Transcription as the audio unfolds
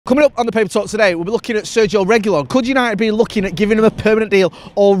Coming up on the Paper Talk today, we'll be looking at Sergio Reguilon. Could United be looking at giving him a permanent deal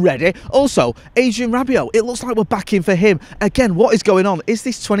already? Also, Adrian Rabiot, it looks like we're back in for him. Again, what is going on? Is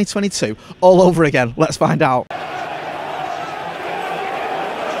this 2022 all over again? Let's find out.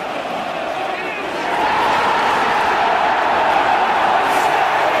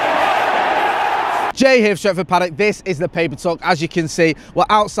 Jay here for Stretford Paddock. This is the Paper Talk. As you can see, we're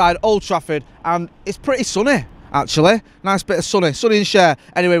outside Old Trafford and it's pretty sunny. Actually, nice bit of sunny and share.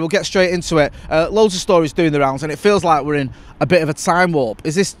 Anyway, we'll get straight into it. Loads of stories doing the rounds, and it feels like we're in a bit of a time warp.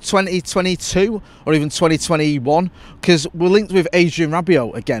 Is this 2022 or even 2021? Because we're linked with Adrian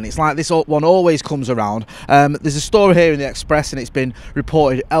Rabiot again. It's like this one always comes around. There's a story here in the Express, and it's been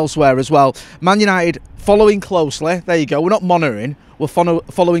reported elsewhere as well. Man United following closely. There you go. We're not monitoring. We're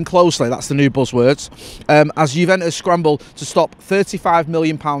following closely. That's the new buzzwords. As Juventus scramble to stop £35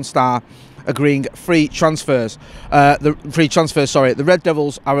 million star agreeing free transfers. The Red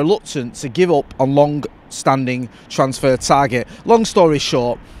Devils are reluctant to give up on long-standing transfer target. Long story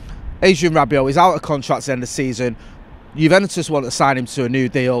short, Adrian Rabiot is out of contract at the end of the season. Juventus want to sign him to a new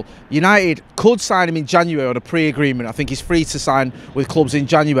deal. United could sign him in January on a pre-agreement. I think he's free to sign with clubs in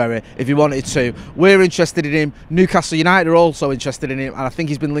January if he wanted to. We're interested in him. Newcastle United are also interested in him, and I think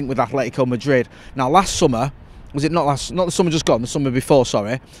he's been linked with Atletico Madrid. Now, last summer, was it not the summer just gone, the summer before,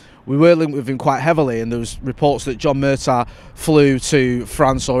 sorry, we were linked with him quite heavily, and there was reports that John Murtaugh flew to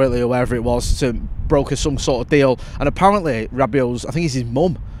France or Italy or wherever it was to broker some sort of deal. And apparently Rabiot's, I think it's his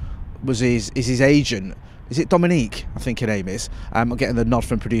mum, is his agent. Is it Dominique? I think her name is. I'm getting the nod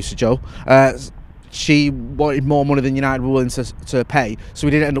from producer Joe. She wanted more money than United were willing to pay, so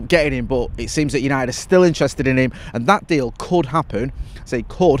we didn't end up getting him, but it seems that United are still interested in him, and that deal could happen. I say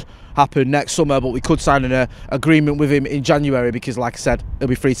could happen next summer, but we could sign an agreement with him in January because, like I said, he'll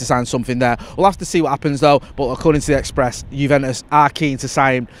be free to sign something there. We'll have to see what happens though, but according to the Express, Juventus are keen to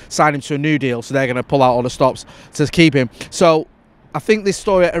sign him to a new deal, so they're going to pull out all the stops to keep him. So I think this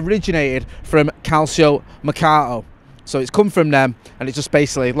story originated from Calcio Mercato. So it's come from them, and it's just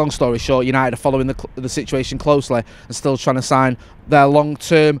basically, long story short, United are following the situation closely and still trying to sign their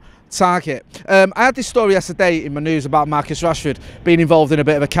long-term target. I had this story yesterday in my news about Marcus Rashford being involved in a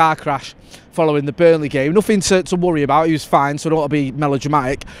bit of a car crash following the Burnley game. Nothing to worry about. He was fine, so I don't want to be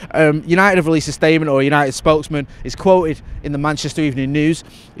melodramatic. United have released a statement, or a United spokesman is quoted in the Manchester Evening News.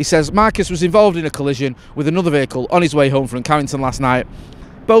 He says, Marcus was involved in a collision with another vehicle on his way home from Carrington last night.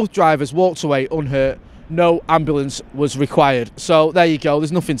 Both drivers walked away unhurt. No ambulance was required. So there you go.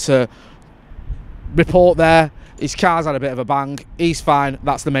 There's nothing to report there. His car's had a bit of a bang. He's fine.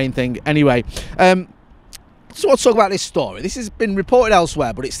 That's the main thing. Anyway, so I'll talk about this story. This has been reported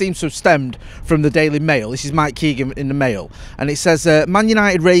elsewhere, but it seems to have stemmed from the Daily Mail. This is Mike Keegan in the Mail. And it says, Man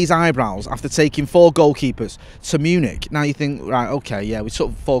United raise eyebrows after taking 4 goalkeepers to Munich. Now you think, right, okay, yeah, we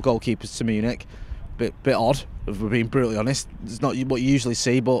took 4 goalkeepers to Munich. Bit odd, if we're being brutally honest. It's not what you usually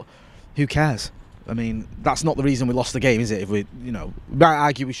see, but who cares? I mean, that's not the reason we lost the game, is it? If we, we might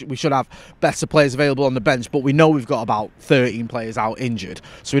argue we should have better players available on the bench, but we know we've got about 13 players out injured,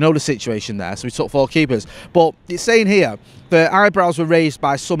 so we know the situation there. So we took 4 keepers. But it's saying here the eyebrows were raised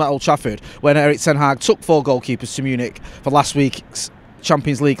by some at Old Trafford when Erik took 4 goalkeepers to Munich for last week's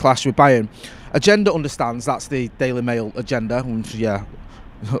Champions League clash with Bayern. Agenda understands, that's the Daily Mail agenda. Yeah,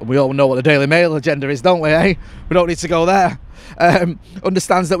 we all know what the Daily Mail agenda is, don't we, eh? We don't need to go there.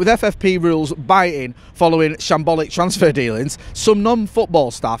 Understands that with FFP rules biting following shambolic transfer dealings, some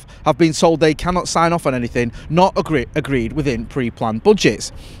non-football staff have been told they cannot sign off on anything not agreed within pre-planned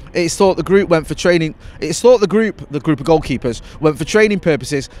budgets. It's thought the group went for training. It's thought the group of goalkeepers went for training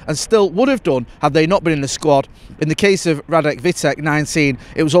purposes and still would have done had they not been in the squad. In the case of Radek Vitek, 19,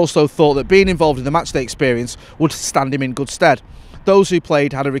 it was also thought that being involved in the matchday experience would stand him in good stead. Those who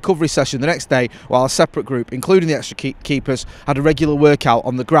played had a recovery session the next day, while a separate group, including the extra keepers, had a regular workout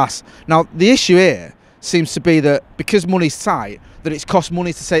on the grass. Now, the issue here seems to be that because money's tight, that it's cost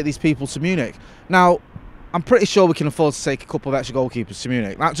money to take these people to Munich. Now, I'm pretty sure we can afford to take a couple of extra goalkeepers to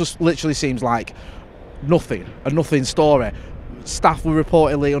Munich. That just literally seems like a nothing story. Staff were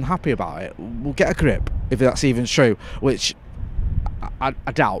reportedly unhappy about it. We'll get a grip, if that's even true, which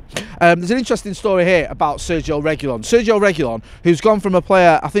I doubt. There's an interesting story here about Sergio Reguilon. Sergio Reguilon, who's gone from a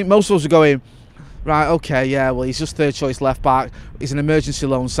player, I think most of us are going, right, okay, yeah, well, he's just third choice left back. He's an emergency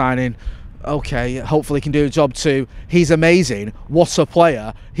loan signing. Okay, hopefully he can do a job too. He's amazing. What a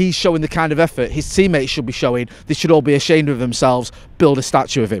player. He's showing the kind of effort his teammates should be showing. They should all be ashamed of themselves. Build a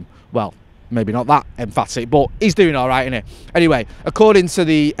statue of him. Well, maybe not that emphatic, but he's doing all right, isn't he? Anyway, according to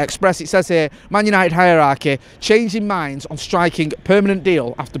the Express, it says here, Man United hierarchy changing minds on striking permanent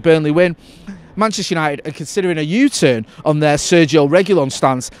deal after Burnley win. Manchester United are considering a U-turn on their Sergio Reguilon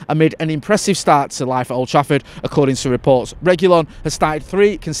stance amid an impressive start to life at Old Trafford, according to reports. Reguilon has started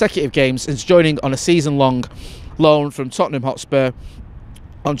 3 consecutive games since joining on a season-long loan from Tottenham Hotspur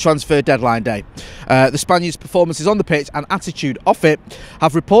on transfer deadline day. The Spaniard's performances on the pitch and attitude off it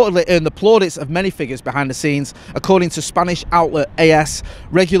have reportedly earned the plaudits of many figures behind the scenes. According to Spanish outlet AS,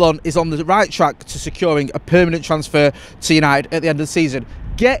 Reguilon is on the right track to securing a permanent transfer to United at the end of the season.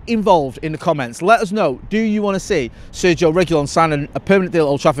 Get involved in the comments. Let us know, do you want to see Sergio Reguilon signing a permanent deal at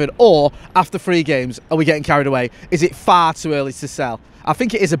Old Trafford, or after 3 games, are we getting carried away? Is it far too early to sell? I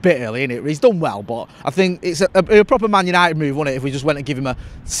think it is a bit early, isn't it? He's done well, but I think it's a proper Man United move, wouldn't it, if we just went and give him a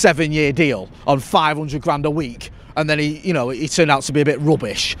 7-year deal on 500 grand a week, and then he turned out to be a bit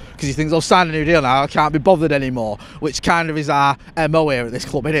rubbish because he thinks, I'll sign a new deal now, I can't be bothered anymore, which kind of is our MO here at this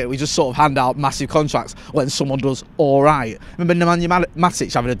club, isn't it? We just sort of hand out massive contracts when someone does all right. Remember Nemanja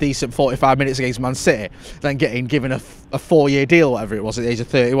Matic having a decent 45 minutes against Man City, then getting given a 4-year deal, whatever it was, at the age of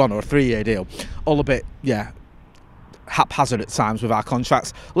 31, or a 3-year deal. All a bit, yeah, haphazard at times with our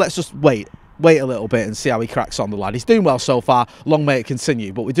contracts. Let's just wait a little bit and see how he cracks on, the lad. He's doing well so far, long may it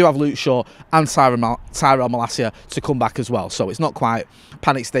continue, but we do have Luke Shaw and Tyrone Malacia to come back as well, so it's not quite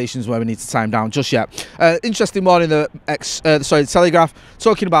panic stations where we need to tie him down just yet. Interesting one in the Telegraph,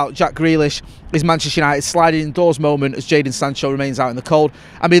 talking about Jack Grealish, his Manchester United sliding indoors moment as Jadon Sancho remains out in the cold.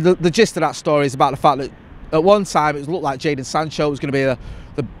 I mean, the gist of that story is about the fact that at one time it looked like Jadon Sancho was going to be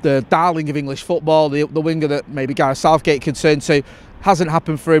the darling of English football, the winger that maybe Gareth Southgate could turn to. Hasn't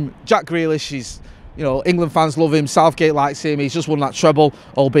happened for him. Jack Grealish, England fans love him, Southgate likes him, he's just won that treble,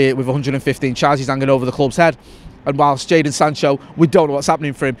 albeit with 115 charges hanging over the club's head. And whilst Jadon Sancho, we don't know what's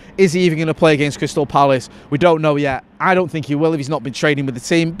happening for him. Is he even going to play against Crystal Palace? We don't know yet. I don't think he will if he's not been training with the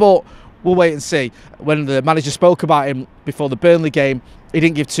team, but we'll wait and see. When the manager spoke about him before the Burnley game, he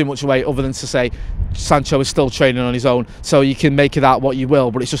didn't give too much away other than to say Sancho is still training on his own, so you can make of that what you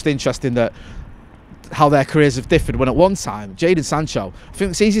will, but it's just interesting that how their careers have differed, when at one time Jadon Sancho, I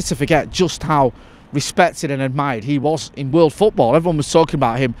think it's easy to forget just how respected and admired he was in world football. Everyone was talking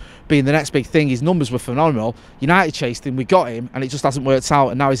about him being the next big thing. His numbers were phenomenal. United chased him, we got him, and it just hasn't worked out,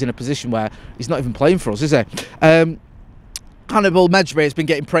 and now he's in a position where he's not even playing for us, is he? Hannibal Mejbri has been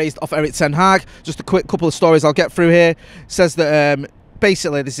getting praised off Erik Ten Hag. Just a quick couple of stories I'll get through here. Says that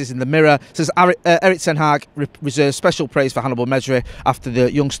basically, this is in the Mirror, says Erik Ten Hag reserves special praise for Hannibal Mejbri after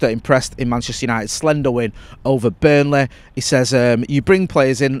the youngster impressed in Manchester United's slender win over Burnley. He says, you bring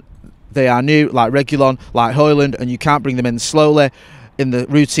players in, they are new, like Reguilon, like Højlund, and you can't bring them in slowly in the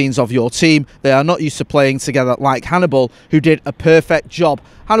routines of your team. They are not used to playing together like Hannibal, who did a perfect job.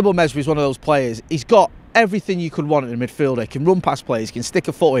 Hannibal Mejbri is one of those players. He's got everything you could want in a midfielder. He can run past players, he can stick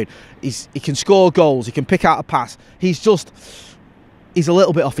a foot in, he can score goals, he can pick out a pass. He's a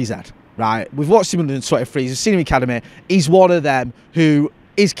little bit off his head, right? We've watched him under 23s, we've seen him in academy. He's one of them who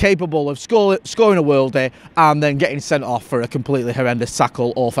is capable of scoring a worldie and then getting sent off for a completely horrendous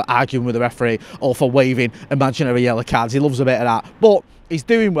tackle, or for arguing with the referee, or for waving imaginary yellow cards. He loves a bit of that, but he's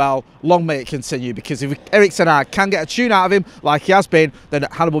doing well. Long may it continue, because if Erik Ten Hag can get a tune out of him like he has been, then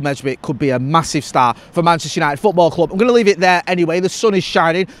Hannibal Mejbri could be a massive star for Manchester United Football Club. I'm going to leave it there anyway. The sun is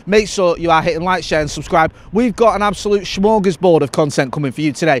shining. Make sure you are hitting like, share and subscribe. We've got an absolute smorgasbord of content coming for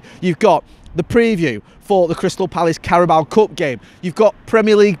you today. You've got the preview for the Crystal Palace Carabao Cup game. You've got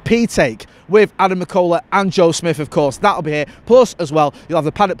Premier League P-Take with Adam McCullough and Joe Smith, of course. That'll be here. Plus, as well, you'll have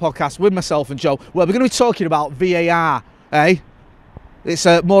the Paddock podcast with myself and Joe, where we're going to be talking about VAR, eh? It's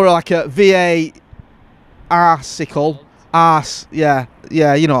more like a VAR-sicle. Arse, yeah,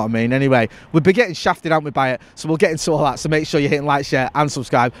 you know what I mean. Anyway, we've been getting shafted, haven't we, by it? So we'll get into all that. So make sure you're hitting like, share and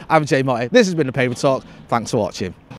subscribe. I'm Jay Motty. This has been The Paper Talk. Thanks for watching.